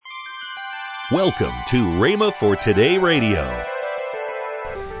Welcome to Rhema for Today Radio.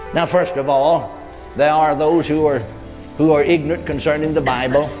 Now, first of all, there are those who are ignorant concerning the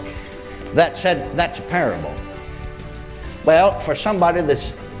Bible that said that's a parable. Well, for somebody that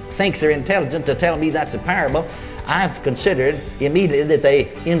thinks they're intelligent to tell me that's a parable, I've considered immediately that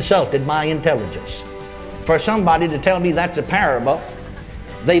they insulted my intelligence. For somebody to tell me that's a parable,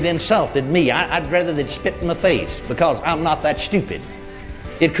 they've insulted me. I'd rather they'd spit in my face because I'm not that stupid.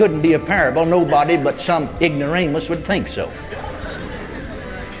 It couldn't be a parable. Nobody but some ignoramus would think so.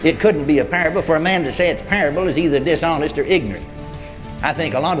 It couldn't be a parable. For a man to say it's a parable is either dishonest or ignorant. I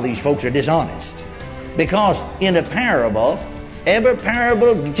think a lot of these folks are dishonest. Because in a parable, every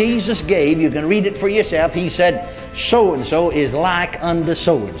parable Jesus gave, you can read it for yourself. He said, so-and-so is like unto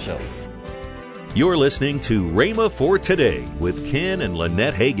so-and-so. You're listening to Rhema for Today with Ken and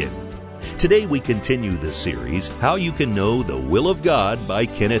Lynette Hagin. Today we continue the series, How You Can Know the Will of God by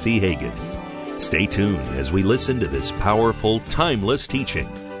Kenneth E. Hagin. Stay tuned as we listen to this powerful, timeless teaching.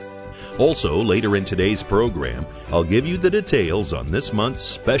 Also, later in today's program, I'll give you the details on this month's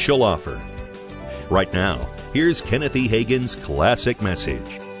special offer. Right now, here's Kenneth E. Hagin's classic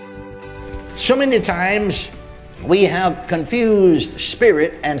message. So many times we have confused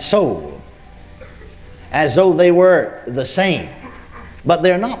spirit and soul as though they were the same, but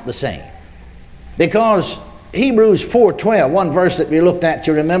they're not the same. Because Hebrews 4:12, one verse that we looked at,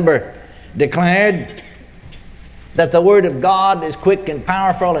 you remember, declared that the Word of God is quick and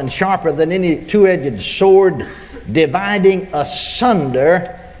powerful and sharper than any two-edged sword, dividing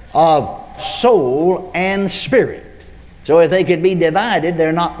asunder of soul and spirit. So if they could be divided,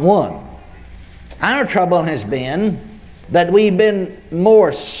 they're not one. Our trouble has been that we've been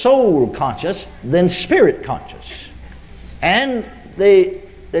more soul conscious than spirit conscious. And the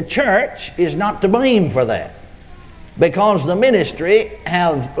church is not to blame for that, because the ministry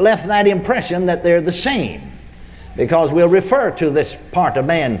have left that impression that they're the same. Because we'll refer to this part of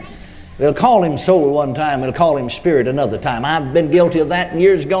man, we'll call him soul one time, we'll call him spirit another time. I've been guilty of that in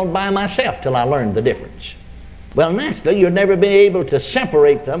years gone by myself till I learned the difference. Well, naturally, you'll never be able to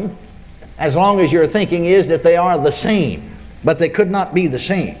separate them as long as your thinking is that they are the same. But they could not be the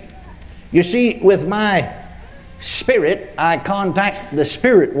same. You see, with my spirit, I contact the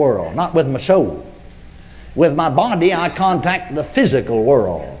spirit world, not with my soul. With my body, I contact the physical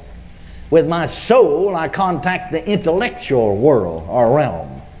world. With my soul, I contact the intellectual world or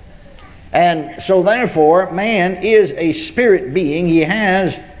realm. And so therefore, man is a spirit being. He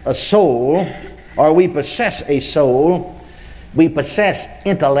has a soul, or we possess a soul. We possess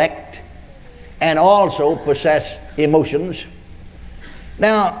intellect and also possess emotions.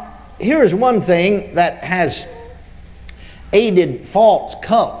 Now, here's one thing that has aided false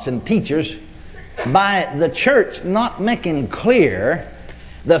cults and teachers by the church not making clear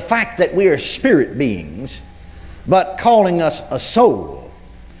the fact that we are spirit beings, but calling us a soul.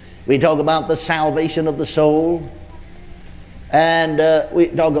 We talk about the salvation of the soul, and we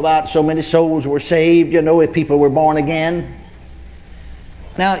talk about so many souls were saved, if people were born again.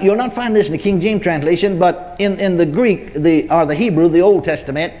 Now, you'll not find this in the King James translation, but in the Greek, or the Hebrew, the Old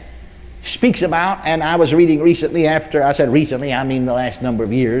Testament speaks about, and I was reading recently, after I said recently, I mean the last number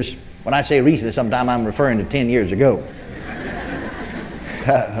of years. When I say recently, sometime I'm referring to 10 years ago.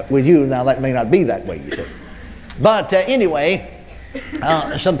 With you, now that may not be that way, you see. But anyway,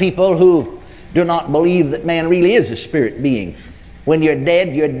 some people who do not believe that man really is a spirit being. When you're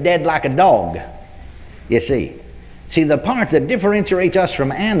dead like a dog, you see. See, the part that differentiates us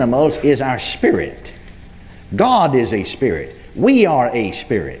from animals is our spirit. God is a spirit. We are a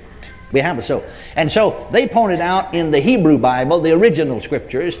spirit. We have a soul. And so they pointed out in the Hebrew Bible, the original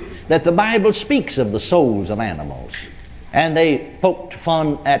scriptures, that the Bible speaks of the souls of animals. And they poked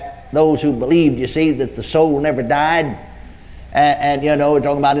fun at those who believed, you see, that the soul never died. And we're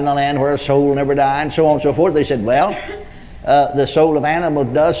talking about in a land where a soul never died, and so on and so forth. They said, well, the soul of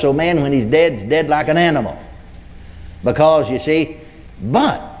animals does, so man, when he's dead, is dead like an animal. Because, you see,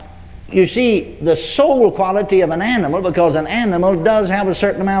 the soul quality of an animal, because an animal does have a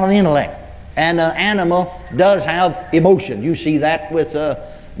certain amount of intellect. And an animal does have emotion. You see that with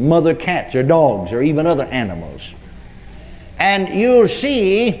mother cats or dogs or even other animals. And you'll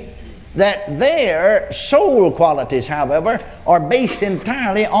see that their soul qualities, however, are based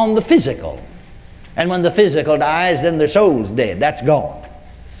entirely on the physical. And when the physical dies, then their soul's dead. That's gone.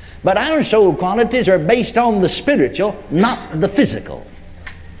 But our soul qualities are based on the spiritual, not the physical.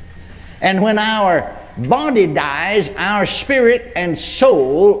 And when our body dies, our spirit and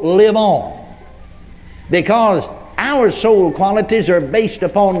soul live on. Because our soul qualities are based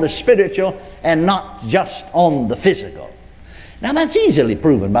upon the spiritual and not just on the physical. Now that's easily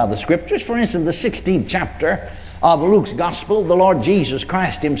proven by the Scriptures. For instance, the 16th chapter of Luke's Gospel, the Lord Jesus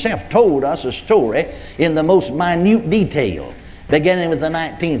Christ himself told us a story in the most minute detail. Beginning with the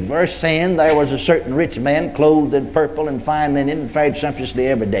 19th verse, saying, there was a certain rich man clothed in purple and fine linen and fared sumptuously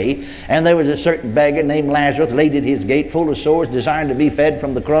every day. And there was a certain beggar named Lazarus laid at his gate, full of sores, desiring to be fed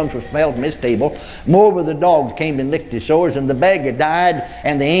from the crumbs which fell from his table. Moreover, the dogs came and licked his sores. And the beggar died,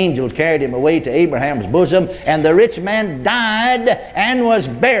 and the angels carried him away to Abraham's bosom. And the rich man died and was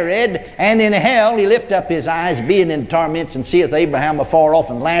buried. And in hell he lift up his eyes, being in torments, and seeth Abraham afar off,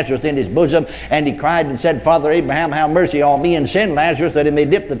 and Lazarus in his bosom. And he cried and said, Father Abraham, have mercy on me, and send Lazarus that he may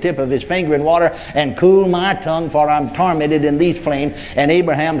dip the tip of his finger in water and cool my tongue, for I'm tormented in these flames. And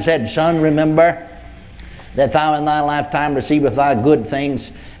Abraham said, Son, remember that thou in thy lifetime receivest thy good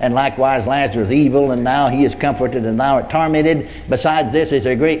things, and likewise Lazarus evil, and now he is comforted and thou art tormented. Besides this is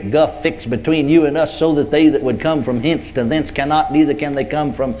a great gulf fixed between you and us, so that they that would come from hence to thence cannot, neither can they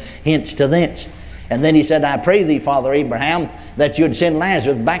come from hence to thence. And then he said, I pray thee, Father Abraham, that you'd send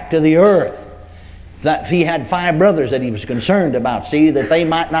Lazarus back to the earth. That he had 5 brothers that he was concerned about, see, that they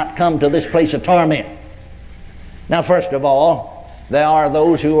might not come to this place of torment. Now, first of all, there are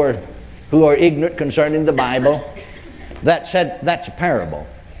those who are ignorant concerning the Bible that said that's a parable.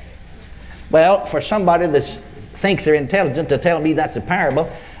 Well, for somebody that thinks they're intelligent to tell me that's a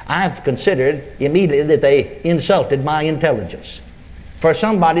parable, I've considered immediately that they insulted my intelligence. For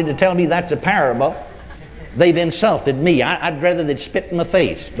somebody to tell me that's a parable, they've insulted me. I'd rather they'd spit in my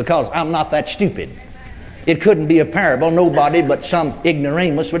face, because I'm not that stupid. It couldn't be a parable. Nobody but some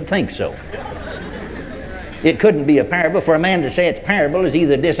ignoramus would think so. It couldn't be a parable. For a man to say it's parable is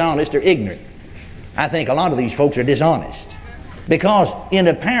either dishonest or ignorant. I think a lot of these folks are dishonest. Because in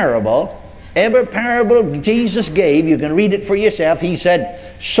a parable, every parable Jesus gave, you can read it for yourself, he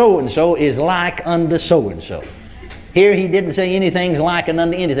said, so-and-so is like unto so-and-so. Here he didn't say anything's like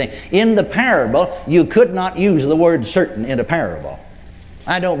unto anything. In the parable, you could not use the word certain in a parable.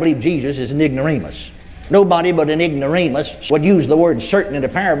 I don't believe Jesus is an ignoramus. Nobody but an ignoramus would use the word certain in a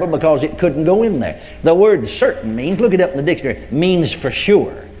parable, because it couldn't go in there. The word certain means, look it up in the dictionary, means for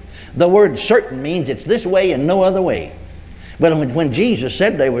sure. The word certain means it's this way and no other way. But when Jesus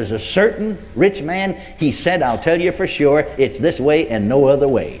said there was a certain rich man, he said, I'll tell you for sure, it's this way and no other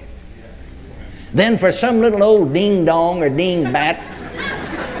way. Then for some little old ding-dong or ding-bat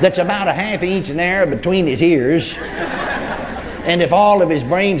that's about a half inch in air between his ears, and if all of his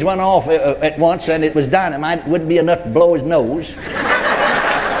brains went off at once and it was dynamite, it wouldn't be enough to blow his nose,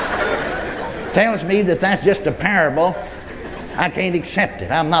 tells me that that's just a parable. I can't accept it.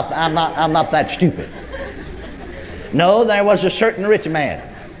 I'm not that stupid. No, there was a certain rich man.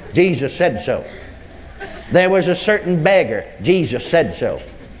 Jesus said so. There was a certain beggar. Jesus said so.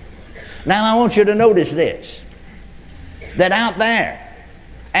 Now I want you to notice this, that out there,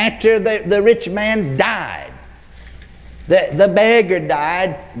 after the rich man died, the beggar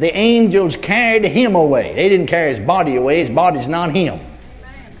died, the angels carried him away. They didn't carry his body away. His body's not him.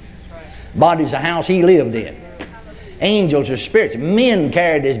 Body's the house he lived in. Angels are spirits. Men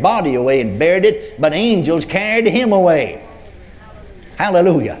carried his body away and buried it, but angels carried him away.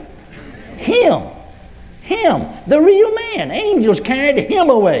 Hallelujah. Him, the real man. Angels carried him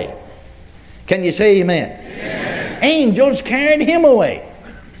away. Can you say amen? Amen. Angels carried him away.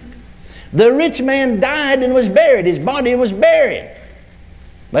 The rich man died and was buried. His body was buried.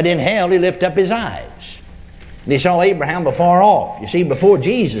 But in hell he lifted up his eyes. And he saw Abraham afar off. You see, before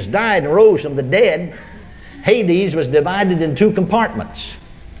Jesus died and rose from the dead, Hades was divided in 2 compartments.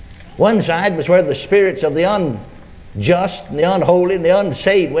 One side was where the spirits of the unjust and the unholy and the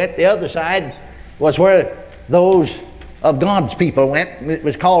unsaved went. The other side was where those of God's people went. It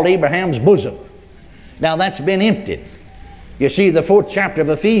was called Abraham's bosom. Now that's been emptied. You see, the 4th chapter of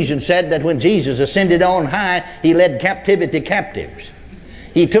Ephesians said that when Jesus ascended on high, he led captivity captives.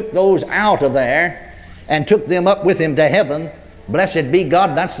 He took those out of there and took them up with him to heaven. Blessed be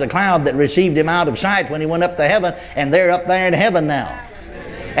God, that's the cloud that received him out of sight when he went up to heaven, and they're up there in heaven now.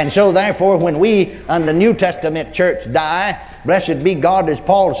 And so therefore, when we on the New Testament church die, blessed be God, as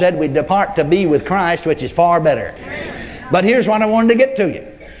Paul said, we depart to be with Christ, which is far better. But here's what I wanted to get to you.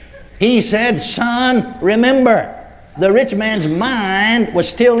 He said, son, remember, the rich man's mind was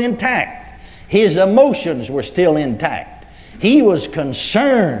still intact. His emotions were still intact. He was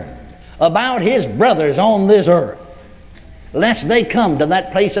concerned about his brothers on this earth, lest they come to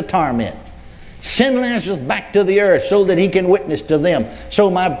that place of torment. Send Lazarus back to the earth so that he can witness to them, so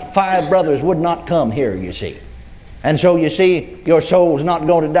my 5 brothers would not come here, you see. And so you see, your soul's not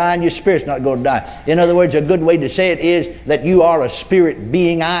going to die and your spirit's not going to die. In other words, a good way to say it is that you are a spirit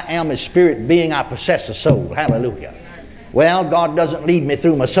being. I am a spirit being. I possess a soul. Hallelujah. Well, God doesn't lead me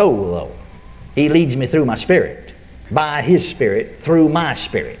through my soul, though. He leads me through my spirit, by His Spirit, through my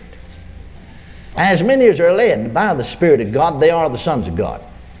spirit. As many as are led by the Spirit of God, they are the sons of God.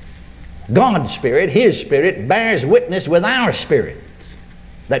 God's Spirit, His Spirit, bears witness with our spirits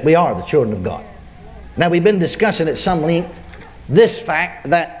that we are the children of God. Now, we've been discussing at some length this fact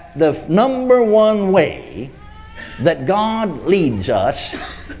that the number one way that God leads us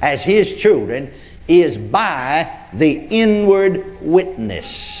as His children is by the inward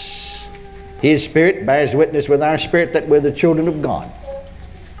witness. His Spirit bears witness with our spirit that we're the children of God.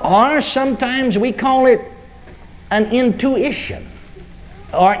 Or sometimes we call it an intuition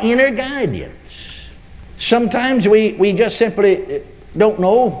or inner guidance. Sometimes we just simply don't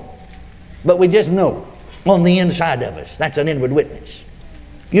know, but we just know on the inside of us. That's an inward witness.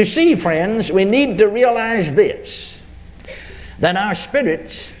 You see, friends, we need to realize this, that our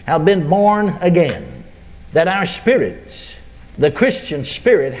spirits have been born again. That our spirits, the Christian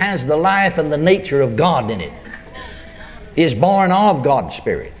spirit, has the life and the nature of God in it. Is born of God's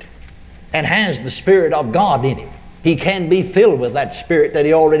Spirit and has the Spirit of God in him. He can be filled with that Spirit that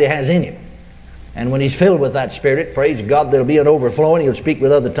he already has in him. And when he's filled with that Spirit, praise God, there'll be an overflowing. He'll speak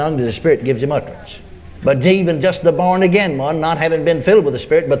with other tongues as the Spirit gives him utterance. But even just the born again one, not having been filled with the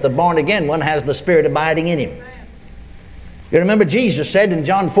Spirit, but the born again one has the Spirit abiding in him. You remember Jesus said in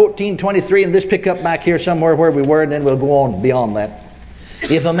John 14:23, and this pick up back here somewhere where we were, and then we'll go on beyond that.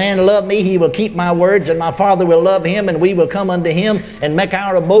 If a man love me, he will keep my words, and my Father will love him, and we will come unto him and make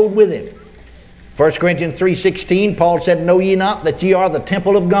our abode with him. 1 Corinthians 3:16, Paul said, Know ye not that ye are the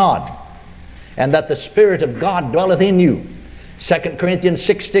temple of God, and that the Spirit of God dwelleth in you? 2 Corinthians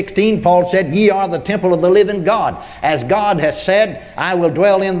 6:16, Paul said, Ye are the temple of the living God. As God has said, I will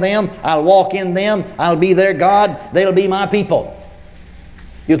dwell in them, I'll walk in them, I'll be their God, they'll be my people.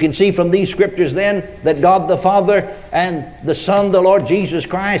 You can see from these scriptures then that God the Father and the Son, the Lord Jesus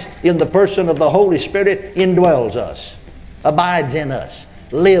Christ, in the person of the Holy Spirit, indwells us, abides in us,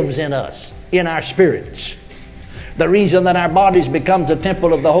 lives in us, in our spirits. The reason that our bodies becomes a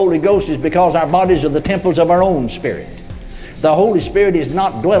temple of the Holy Ghost is because our bodies are the temples of our own spirit. The Holy Spirit is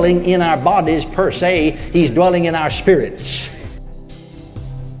not dwelling in our bodies per se, He's dwelling in our spirits.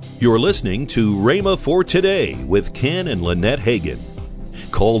 You're listening to Rhema for Today with Ken and Lynette Hagin.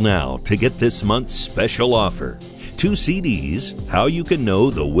 Call now to get this month's special offer. 2 CDs, How You Can Know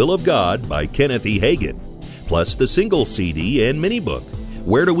the Will of God by Kenneth E. Hagin, plus the single CD and mini book,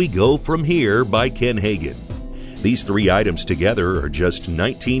 Where Do We Go From Here by Ken Hagin. These 3 items together are just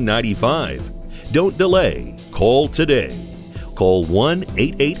 $19.95. Don't delay. Call today. Call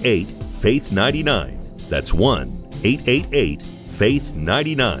 1-888-FAITH-99. That's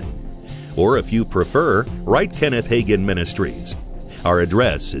 1-888-FAITH-99. Or if you prefer, write Kenneth Hagin Ministries. Our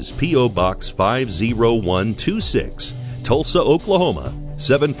address is P.O. Box 50126, Tulsa, Oklahoma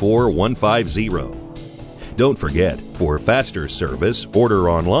 74150. Don't forget, for faster service, order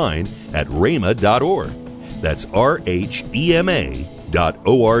online at rhema.org. That's RHEMA.org.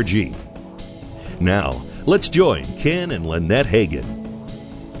 Now, let's join Ken and Lynette Hagin.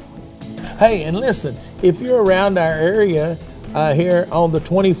 Hey, and listen, if you're around our area here on the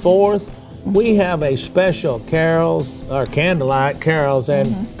 24th, we have a special carols, or candlelight carols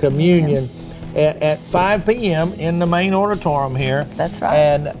and communion at 5 p.m. in the main auditorium here. That's right.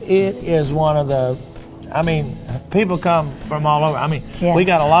 And it is one of the, people come from all over. Yes. We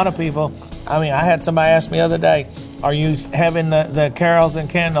got a lot of people. I had somebody ask me the other day, are you having the carols and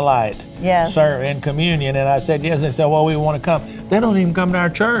candlelight? Yes. Sir, in communion? And I said, yes. They said, well, we want to come. They don't even come to our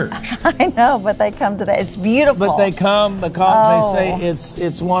church. I know, but they come today. It's beautiful. But they come because they say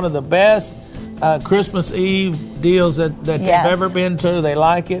it's one of the best Christmas Eve deals that they've ever been to. They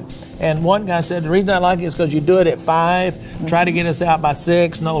like it. And one guy said, the reason I like it is because you do it at 5, try to get us out by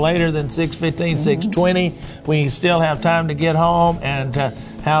 6, no later than 6:15, 6:20. We still have time to get home and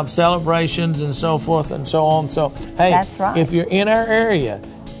have celebrations and so forth and so on. So, hey, that's right. If you're in our area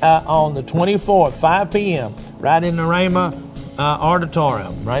on the 24th, 5 p.m., right in the Rhema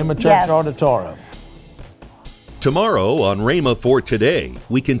auditorium, Rhema Church Auditorium. Tomorrow on Rhema for Today,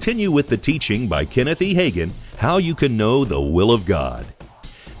 we continue with the teaching by Kenneth E. Hagin, How You Can Know the Will of God.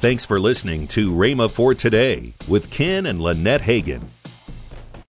 Thanks for listening to Rhema for Today with Ken and Lynette Hagin.